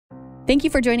Thank you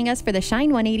for joining us for the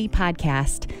Shine 180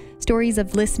 podcast, stories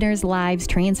of listeners' lives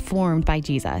transformed by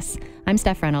Jesus. I'm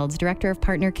Steph Reynolds, Director of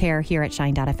Partner Care here at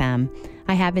Shine.fm.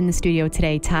 I have in the studio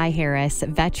today Ty Harris,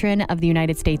 veteran of the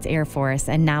United States Air Force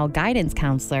and now guidance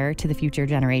counselor to the future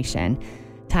generation.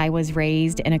 Ty was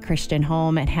raised in a Christian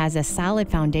home and has a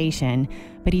solid foundation,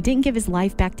 but he didn't give his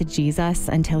life back to Jesus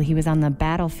until he was on the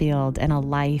battlefield in a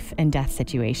life and death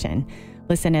situation.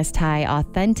 Listen as Ty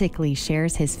authentically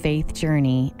shares his faith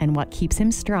journey and what keeps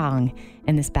him strong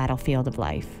in this battlefield of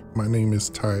life. My name is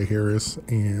Ty Harris,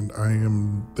 and I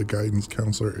am the guidance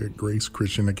counselor at Grace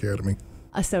Christian Academy.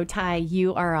 So Ty,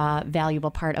 you are a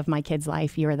valuable part of my kids'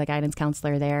 life. You are the guidance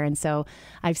counselor there. And so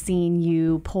I've seen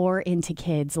you pour into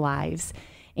kids' lives.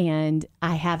 And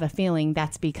I have a feeling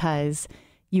that's because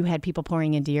you had people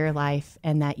pouring into your life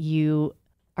and that you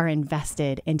are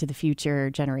invested into the future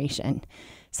generation.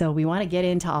 So we want to get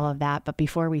into all of that. But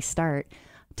before we start,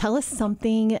 tell us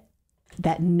something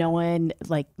that no one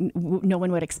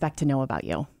would expect to know about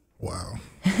you. Wow.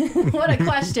 What a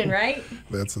question, right?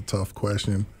 That's a tough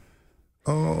question.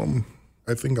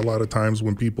 I think a lot of times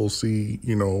when people see,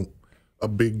 a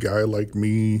big guy like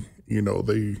me, they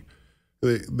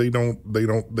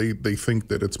think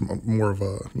that it's more of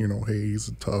a, hey, he's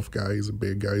a tough guy, he's a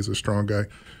big guy, he's a strong guy.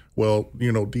 Well,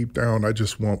 deep down, I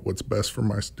just want what's best for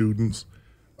my students.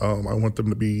 I want them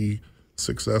to be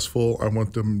successful. I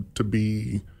want them to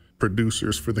be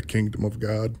producers for the kingdom of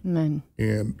God. Amen.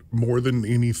 And more than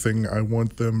anything, I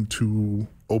want them to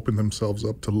open themselves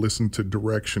up to listen to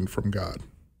direction from God.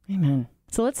 Amen.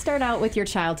 So let's start out with your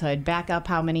childhood. Back up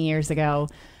how many years ago?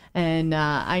 And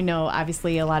I know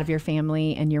obviously a lot of your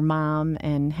family and your mom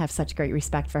and have such great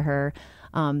respect for her.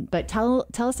 But tell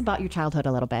us about your childhood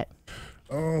a little bit.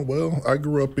 Well, I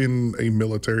grew up in a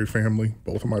military family.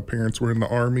 Both of my parents were in the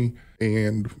Army,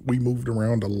 and we moved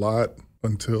around a lot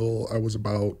until I was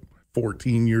about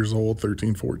 13,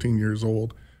 14 years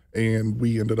old. And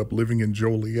we ended up living in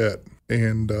Joliet.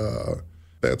 And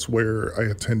that's where I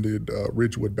attended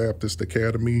Ridgewood Baptist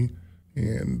Academy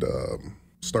and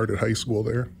started high school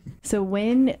there. So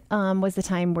when was the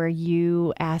time where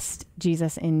you asked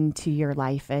Jesus into your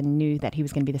life and knew that he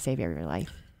was going to be the savior of your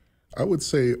life? I would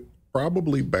say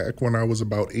probably back when I was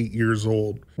about 8 years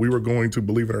old. We were going to,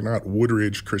 believe it or not,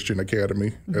 Woodridge Christian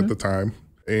Academy at the time.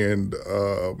 And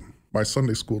my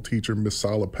Sunday school teacher, Miss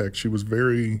Solopek, she was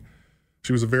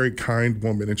a very kind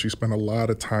woman, and she spent a lot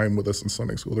of time with us in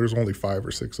Sunday school. There's only 5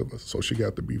 or 6 of us, so she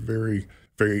got to be very,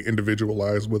 very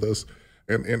individualized with us.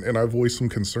 And I voiced some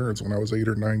concerns when I was 8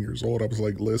 or 9 years old. I was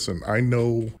like, listen, I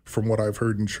know from what I've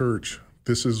heard in church,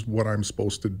 this is what I'm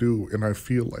supposed to do, and I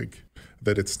feel like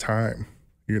that it's time.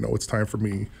 It's time for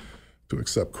me to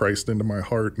accept Christ into my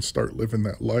heart and start living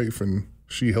that life. And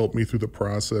she helped me through the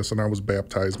process, and I was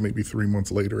baptized maybe 3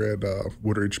 months later at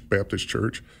Woodridge Baptist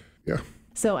Church. Yeah.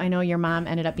 So I know your mom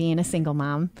ended up being a single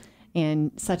mom,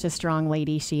 and such a strong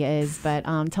lady she is. But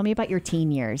tell me about your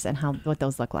teen years and what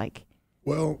those look like.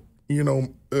 Well,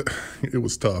 it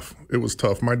was tough. It was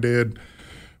tough. My dad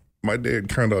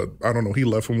kind of, I don't know, he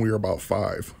left when we were about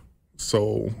 5.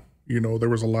 So, there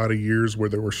was a lot of years where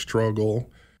there was struggle.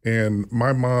 And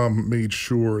my mom made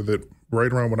sure that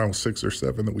right around when I was 6 or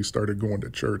 7 that we started going to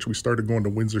church. We started going to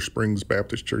Windsor Springs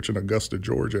Baptist Church in Augusta,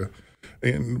 Georgia.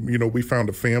 And, we found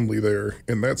a family there.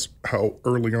 And that's how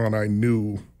early on I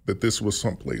knew that this was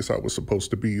someplace I was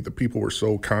supposed to be. The people were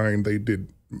so kind.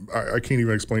 I can't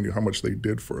even explain to you how much they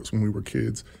did for us when we were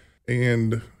kids.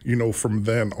 And, from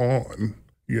then on,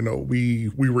 we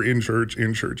were in church.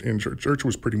 Church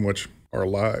was pretty much our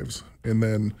lives. And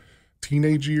then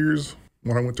teenage years,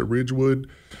 when I went to Ridgewood,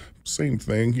 same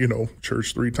thing,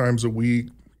 church 3 times a week,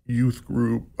 youth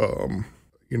group.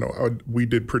 We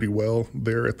did pretty well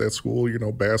there at that school,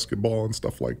 basketball and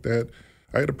stuff like that.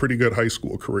 I had a pretty good high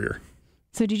school career.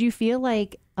 So did you feel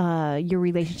like your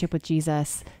relationship with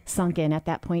Jesus sunk in at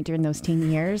that point during those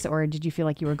teen years, or did you feel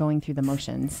like you were going through the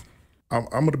motions? I'm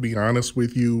going to be honest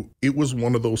with you. It was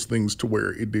one of those things to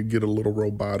where it did get a little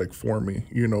robotic for me.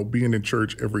 Being in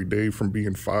church every day from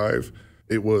being 5,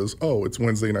 it was, it's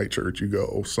Wednesday night church, you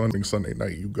go. Sunday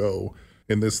night, you go.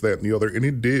 And this, that, and the other. And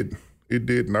it did.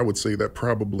 And I would say that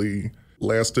probably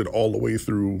lasted all the way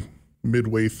through,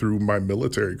 midway through my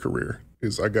military career.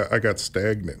 I got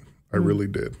stagnant. I really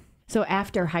did. So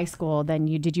after high school, then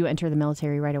did you enter the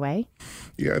military right away?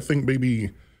 Yeah, I think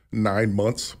maybe 9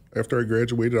 months after I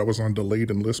graduated, I was on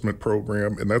delayed enlistment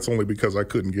program, and that's only because I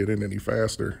couldn't get in any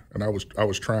faster, and I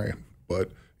was trying.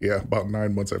 But yeah, about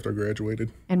 9 months after I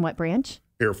graduated. And what branch?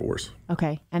 Air Force.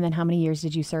 Okay, and then how many years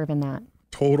did you serve in that?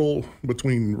 Total,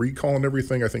 between recall and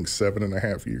everything, I think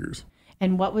 7.5 years.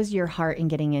 And what was your heart in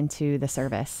getting into the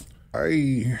service?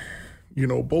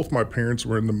 both my parents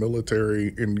were in the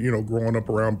military and, growing up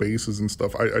around bases and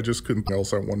stuff, I just couldn't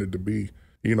else I wanted to be.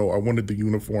 I wanted the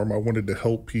uniform. I wanted to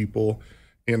help people,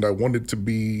 and I wanted to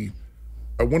be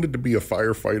a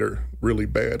firefighter really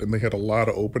bad. And they had a lot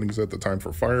of openings at the time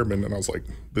for firemen. And I was like,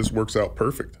 this works out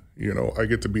perfect. I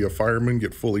get to be a fireman,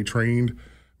 get fully trained.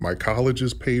 My college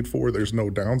is paid for. There's no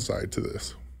downside to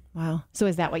this. Wow. So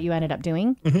is that what you ended up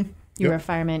doing? Mm-hmm. You were a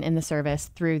fireman in the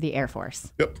service through the Air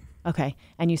Force? Yep. Okay.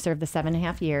 And you served the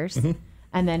 7.5 years. Mm-hmm.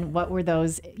 And then what were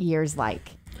those years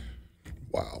like?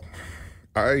 Wow.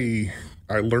 I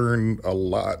learned a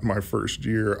lot my first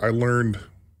year.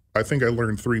 I think I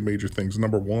learned three major things.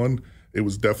 Number one, it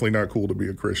was definitely not cool to be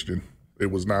a Christian. It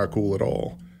was not cool at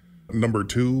all. Number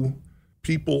two,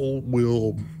 people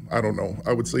will, I don't know,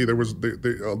 I would say there's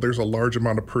a large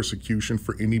amount of persecution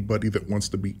for anybody that wants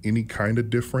to be any kind of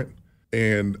different.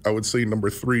 And I would say number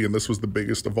three, and this was the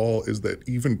biggest of all, is that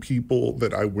even people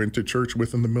that I went to church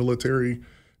with in the military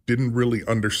didn't really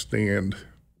understand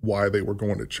why they were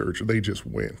going to church. They just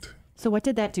went. So what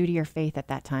did that do to your faith at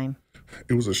that time?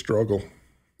 It was a struggle.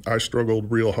 I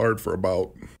struggled real hard for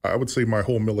about, I would say my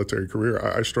whole military career.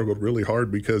 I struggled really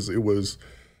hard because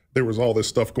there was all this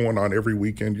stuff going on every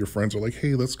weekend. Your friends are like,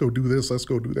 hey, let's go do this, let's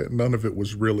go do that. None of it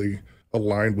was really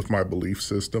aligned with my belief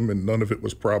system, and none of it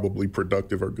was probably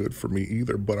productive or good for me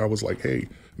either. But I was like, hey,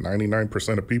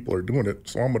 99% of people are doing it,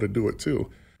 so I'm going to do it too.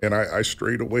 And I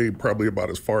strayed away probably about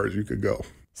as far as you could go.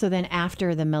 So then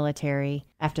after the military,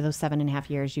 after those 7.5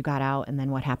 years, you got out, and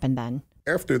then what happened then?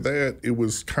 After that, it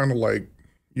was kind of like,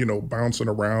 bouncing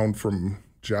around from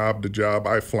job to job.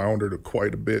 I floundered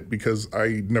quite a bit because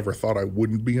I never thought I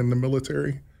wouldn't be in the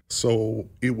military. So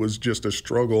it was just a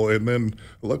struggle. And then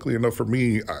luckily enough for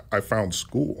me, I found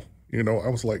school. I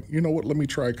was like, you know what, let me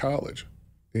try college.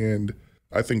 And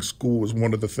I think school was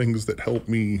one of the things that helped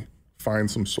me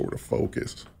find some sort of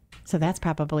focus. So that's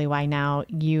probably why now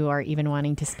you are even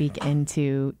wanting to speak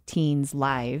into teens'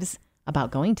 lives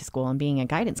about going to school and being a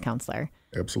guidance counselor.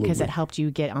 Absolutely. Because it helped you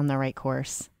get on the right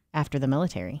course after the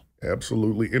military.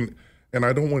 Absolutely. And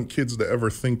I don't want kids to ever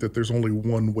think that there's only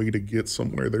one way to get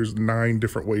somewhere. There's 9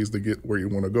 different ways to get where you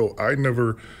want to go. I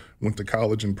never went to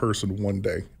college in person one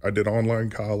day. I did online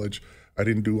college. I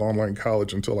didn't do online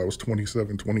college until I was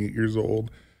 27, 28 years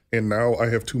old. And now I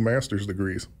have 2 master's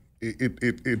degrees.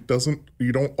 It doesn't,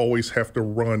 you don't always have to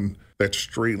run that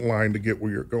straight line to get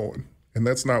where you're going. And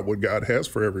that's not what God has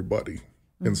for everybody.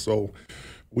 Mm-hmm. And so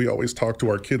we always talk to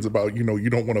our kids about, you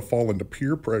don't want to fall into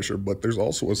peer pressure, but there's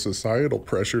also a societal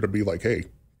pressure to be like, hey,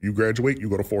 you graduate, you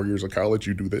go to 4 years of college,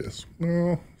 you do this.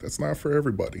 No, that's not for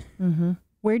everybody. Mm-hmm.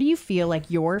 Where do you feel like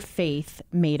your faith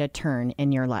made a turn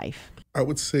in your life? I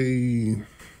would say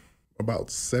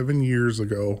about 7 years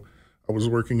ago, I was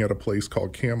working at a place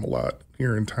called Camelot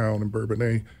here in town in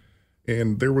Bourbonnais,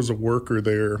 and there was a worker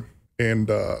there, and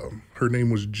her name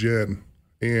was Jen.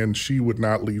 And she would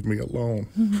not leave me alone.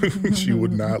 She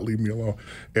would not leave me alone.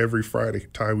 Every Friday,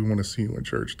 Ty, we want to see you in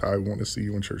church. Ty, we want to see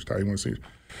you in church. Ty, we want to see you.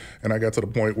 And I got to the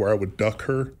point where I would duck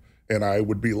her, and I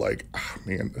would be like,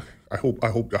 man, I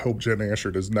hope Jen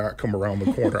Asher does not come around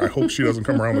the corner. I hope she doesn't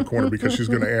come around the corner because she's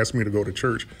going to ask me to go to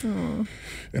church. Aww.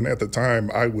 And at the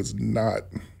time, I was not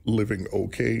living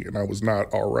okay, and I was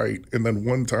not all right. And then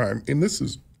one time, and this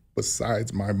is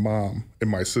besides my mom and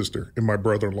my sister and my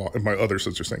brother-in-law and my other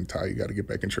sister saying, Ty, you got to get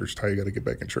back in church. Ty, you got to get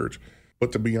back in church.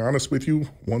 But to be honest with you,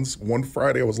 one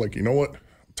Friday I was like, you know what? I'm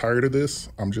tired of this.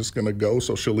 I'm just going to go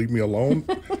so she'll leave me alone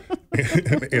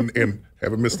and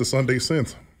haven't missed a Sunday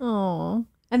since. Oh,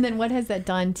 and then what has that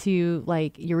done to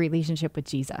like your relationship with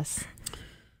Jesus?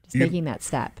 Just making that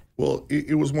step. Well,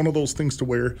 it was one of those things to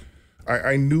where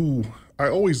I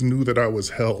always knew that I was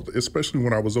held, especially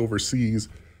when I was overseas.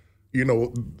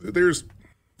 There's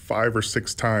 5 or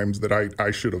 6 times that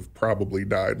I should have probably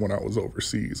died when I was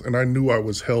overseas. And I knew I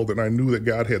was held, and I knew that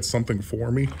God had something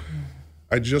for me.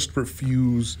 I just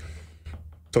refused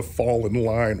to fall in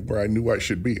line where I knew I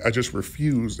should be. I just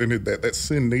refused. And that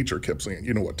sin nature kept saying,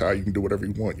 you know what, Ty, you can do whatever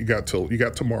you want. You got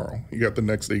tomorrow. You got the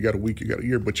next day. You got a week. You got a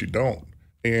year, but you don't.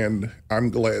 And I'm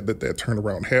glad that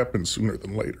turnaround happened sooner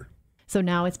than later. So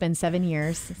now it's been 7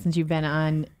 years since you've been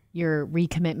on your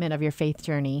recommitment of your faith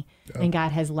journey, and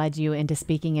God has led you into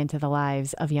speaking into the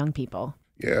lives of young people.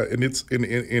 Yeah, and it's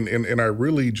and I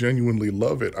really genuinely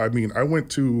love it. I mean, I went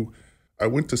to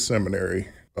seminary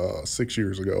 6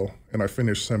 years ago, and I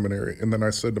finished seminary, and then I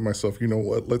said to myself, you know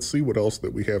what? Let's see what else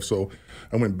that we have. So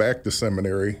I went back to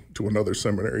seminary, to another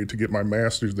seminary, to get my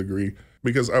master's degree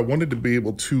because I wanted to be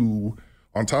able to,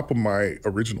 on top of my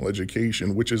original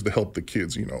education, which is to help the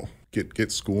kids,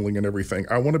 get schooling and everything,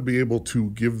 I want to be able to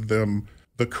give them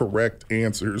the correct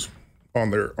answers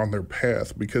on their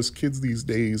path, because kids these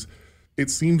days, it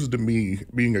seems to me,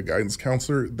 being a guidance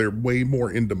counselor, they're way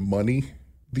more into money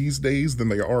these days than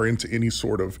they are into any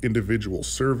sort of individual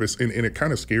service. And it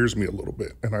kind of scares me a little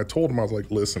bit. And I told him, I was like,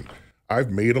 listen, I've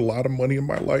made a lot of money in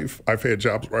my life. I've had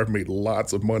jobs where I've made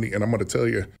lots of money. And I'm going to tell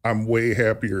you, I'm way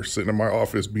happier sitting in my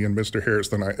office being Mr. Harris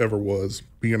than I ever was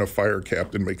being a fire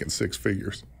captain making six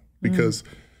figures. Because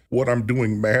what I'm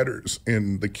doing matters.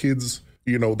 And the kids,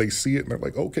 they see it and they're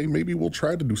like, okay, maybe we'll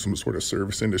try to do some sort of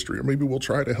service industry, or maybe we'll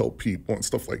try to help people and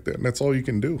stuff like that. And that's all you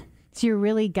can do. So you're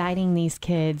really guiding these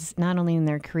kids, not only in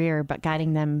their career, but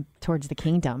guiding them towards the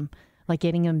kingdom, like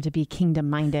getting them to be kingdom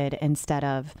minded instead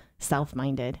of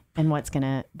self-minded, and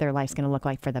their life's going to look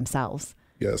like for themselves.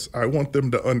 Yes. I want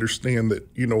them to understand that,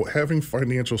 having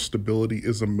financial stability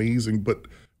is amazing, but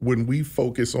when we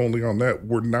focus only on that,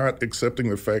 we're not accepting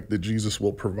the fact that Jesus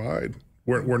will provide.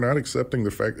 We're not accepting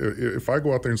the fact, if I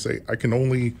go out there and say, I can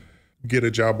only get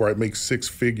a job where I make six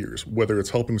figures, whether it's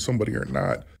helping somebody or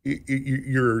not,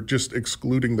 you're just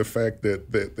excluding the fact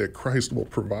that Christ will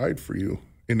provide for you.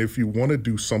 And if you want to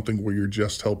do something where you're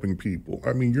just helping people,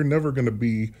 you're never going to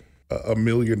be a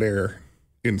millionaire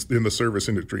in the service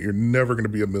industry. You're never going to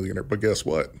be a millionaire. But guess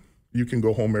what? You can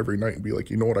go home every night and be like,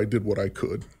 you know what? I did what I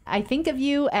could. I think of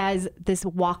you as this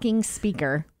walking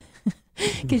speaker,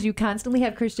 because you constantly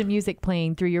have Christian music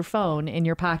playing through your phone in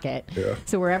your pocket. Yeah.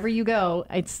 So wherever you go,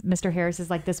 Mr. Harris is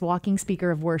like this walking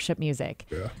speaker of worship music.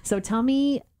 Yeah. So tell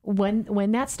me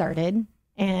when that started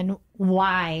and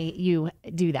why you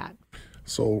do that.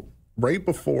 So right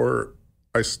before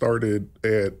I started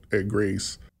at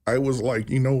Grace, I was like,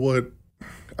 you know what?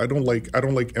 I don't like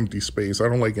empty space. I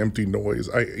don't like empty noise.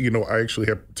 I actually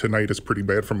have tinnitus pretty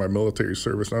bad from my military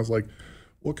service. And I was like,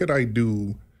 what could I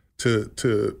do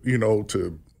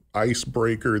to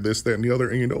icebreaker this, that, and the other?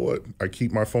 And you know what? I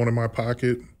keep my phone in my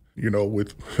pocket,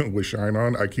 with Shine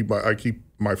On. I keep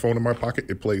my phone in my pocket.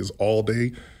 It plays all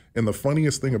day. And the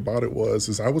funniest thing about it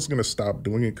is I was going to stop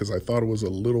doing it because I thought it was a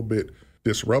little bit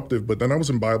disruptive. But then I was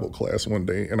in Bible class one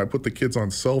day and I put the kids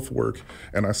on self-work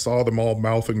and I saw them all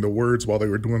mouthing the words while they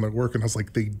were doing their work. And I was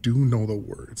like, they do know the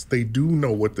words. They do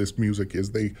know what this music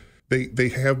is. They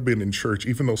have been in church,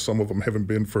 even though some of them haven't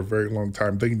been for a very long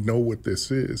time. They know what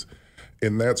this is.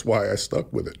 And that's why I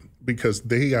stuck with it, because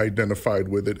they identified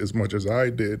with it as much as I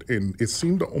did. And it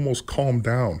seemed to almost calm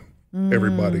down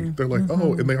everybody. They're like,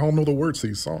 oh, and they all know the words to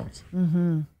these songs.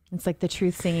 Mm-hmm. It's like the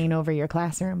truth singing over your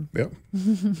classroom. Yep.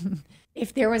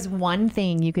 If there was one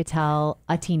thing you could tell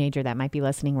a teenager that might be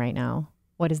listening right now,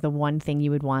 what is the one thing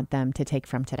you would want them to take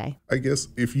from today? I guess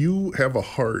if you have a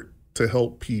heart to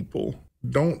help people,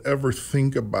 don't ever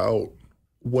think about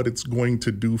what it's going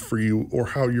to do for you or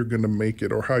how you're going to make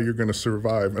it or how you're going to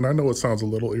survive. And I know it sounds a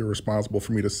little irresponsible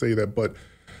for me to say that, but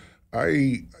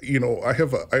I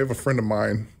have a friend of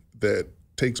mine that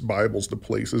takes Bibles to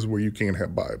places where you can't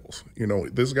have Bibles.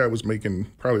 This guy was making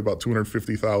probably about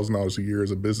 $250,000 a year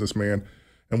as a businessman.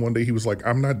 And one day he was like,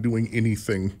 I'm not doing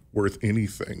anything worth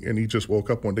anything. And he just woke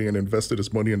up one day and invested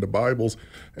his money into Bibles.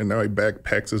 And now he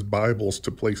backpacks his Bibles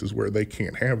to places where they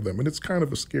can't have them. And it's kind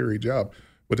of a scary job,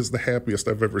 but it's the happiest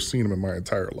I've ever seen him in my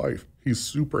entire life. He's a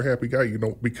super happy guy,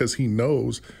 because he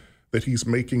knows that he's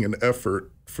making an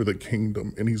effort for the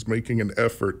kingdom, and he's making an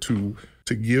effort to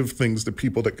give things to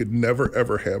people that could never,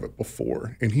 ever have it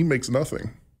before. And he makes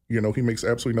nothing. He makes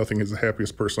absolutely nothing. He's the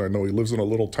happiest person I know. He lives in a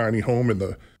little tiny home in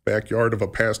the backyard of a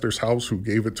pastor's house who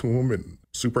gave it to him, and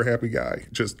super happy guy.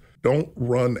 Just don't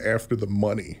run after the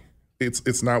money.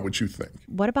 It's not what you think.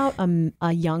 What about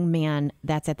a young man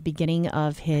that's at the beginning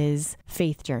of his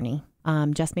faith journey,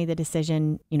 just made the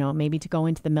decision, maybe to go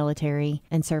into the military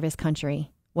and serve his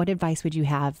country? What advice would you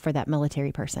have for that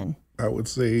military person? I would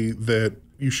say that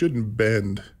you shouldn't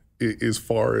bend as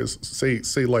far as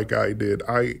say like I did.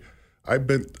 I've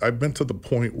been to the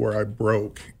point where I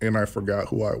broke and I forgot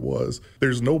who I was.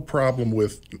 There's no problem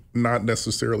with not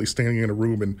necessarily standing in a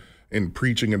room and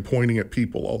preaching and pointing at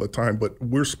people all the time, but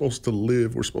we're supposed to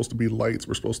live. We're supposed to be lights.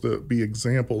 We're supposed to be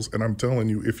examples. And I'm telling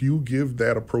you, if you give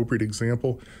that appropriate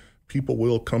example, people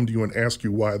will come to you and ask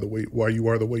you why you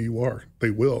are the way you are. They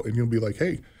will. And you'll be like,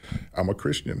 hey, I'm a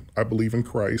Christian. I believe in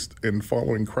Christ, and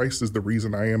following Christ is the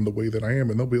reason I am the way that I am.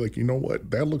 And they'll be like, you know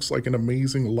what? That looks like an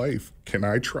amazing life. Can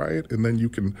I try it? And then you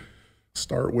can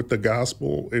start with the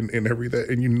gospel and everything.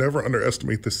 And you never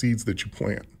underestimate the seeds that you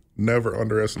plant. Never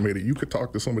underestimate it. You could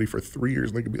talk to somebody for 3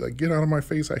 years and they could be like, get out of my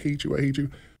face. I hate you. I hate you.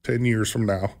 10 years from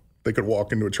now, they could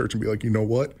walk into a church and be like, you know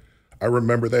what? I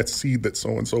remember that seed that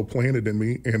so-and-so planted in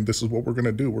me, and this is what we're going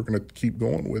to do. We're going to keep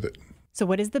going with it. So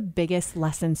what is the biggest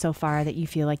lesson so far that you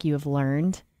feel like you have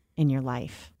learned in your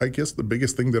life? I guess the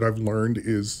biggest thing that I've learned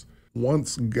is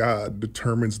once God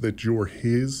determines that you're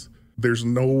his, there's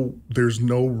no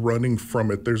running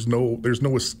from it. There's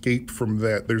no escape from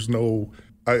that. There's no,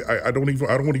 I don't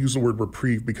want to use the word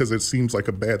reprieve because it seems like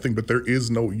a bad thing, but there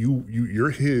is no,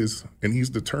 you're his and he's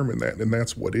determined that, and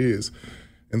that's what is.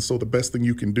 And so the best thing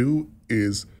you can do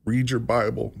is read your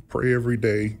Bible, pray every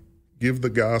day, give the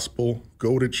gospel,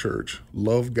 go to church,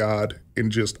 love God,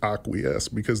 and just acquiesce,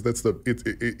 because that's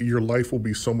your life will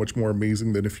be so much more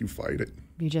amazing than if you fight it.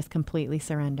 You just completely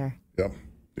surrender. Yeah,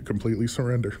 you completely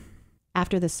surrender.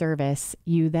 After the service,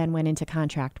 you then went into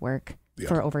contract work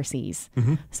for overseas.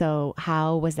 Mm-hmm. So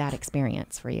how was that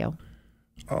experience for you?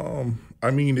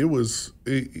 I mean,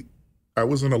 I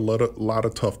was in a lot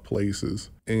of tough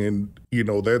places, and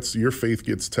that's, your faith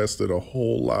gets tested a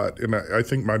whole lot. And I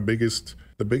think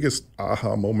the biggest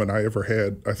aha moment I ever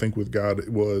had, I think, with God,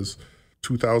 was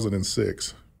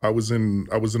 2006. I was in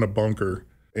a bunker,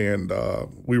 and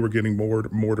we were getting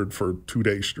mortared for 2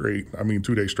 days straight. I mean,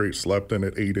 2 days straight, slept in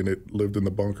it, ate in it, lived in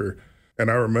the bunker. And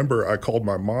I remember I called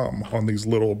my mom on these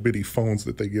little bitty phones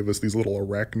that they give us, these little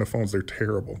arachnophones. They're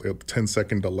terrible. They have a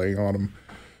 10-second delay on them.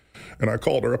 And I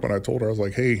called her up and I told her, I was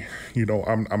like, hey,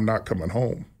 I'm not coming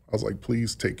home. I was like,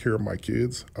 please take care of my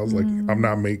kids. I was like, I'm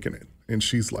not making it. And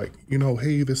she's like,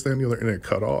 hey, this, that, and the other. And it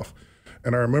cut off.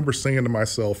 And I remember saying to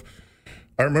myself,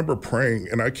 I remember praying,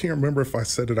 and I can't remember if I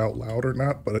said it out loud or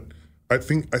not, but I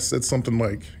think I said something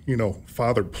like,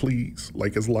 Father, please,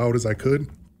 like as loud as I could.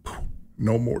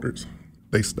 No mortars.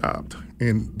 They stopped.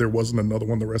 And there wasn't another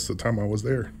one the rest of the time I was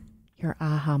there. Your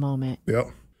aha moment. Yep.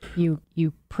 You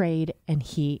prayed and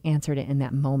he answered it in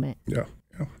that moment. Yeah.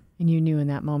 And you knew in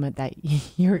that moment that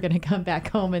you were going to come back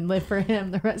home and live for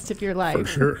him the rest of your life. For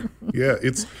sure. Yeah.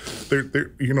 It's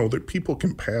that people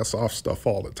can pass off stuff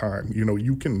all the time.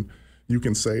 You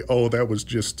can say, oh, that was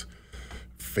just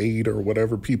fate or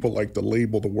whatever people like to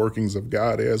label the workings of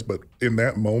God as. But in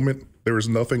that moment, there is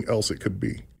nothing else it could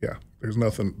be. Yeah. There's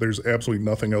absolutely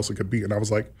nothing else it could be. And I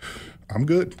was like, I'm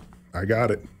good. I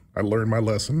got it. I learned my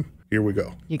lesson. Here we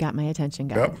go. You got my attention,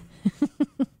 God. Yep.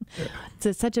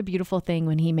 It's such a beautiful thing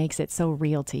when he makes it so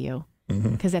real to you.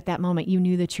 Because at that moment, you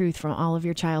knew the truth from all of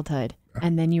your childhood.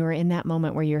 And then you were in that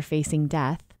moment where you're facing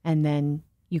death. And then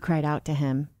you cried out to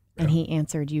him. And he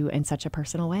answered you in such a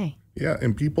personal way. Yeah.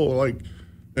 And people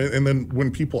and then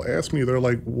when people ask me, they're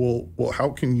like, well, how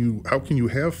can you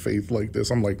have faith like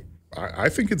this? I'm like, I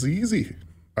think it's easy.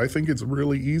 I think it's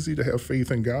really easy to have faith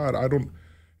in God. I don't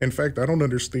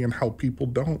understand how people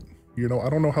don't. I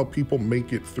don't know how people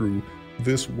make it through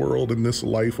this world and this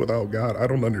life without God. I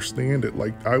don't understand it.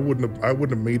 Like I wouldn't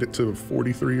have made it to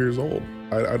 43 years old.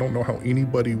 I don't know how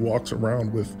anybody walks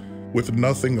around with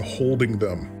nothing holding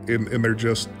them and they're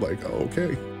just like, oh,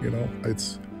 okay.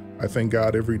 I thank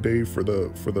God every day for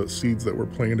the seeds that were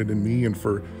planted in me and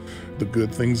for the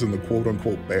good things and the quote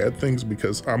unquote bad things,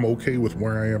 because I'm okay with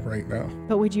where I am right now.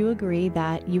 But would you agree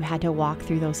that you had to walk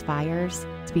through those fires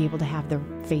to be able to have the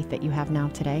faith that you have now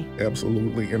today?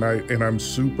 Absolutely. And I'm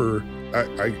super,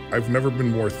 I've never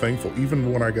been more thankful.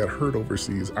 Even when I got hurt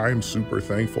overseas, I'm super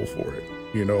thankful for it,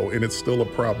 and it's still a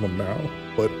problem now,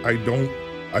 but I don't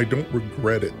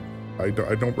regret it. I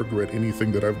don't regret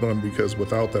anything that I've done, because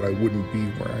without that, I wouldn't be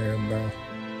where I am now.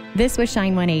 This was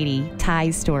Shine 180,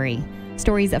 Ty's story.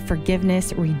 Stories of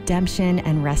forgiveness, redemption,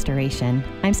 and restoration.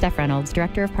 I'm Steph Reynolds,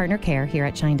 Director of Partner Care here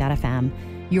at Shine.fm.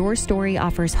 Your story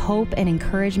offers hope and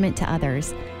encouragement to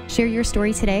others. Share your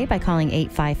story today by calling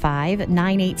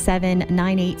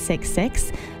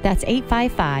 855-987-9866. That's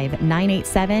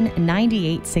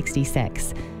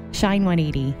 855-987-9866. Shine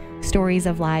 180, stories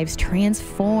of lives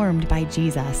transformed by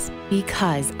Jesus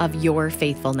because of your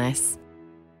faithfulness.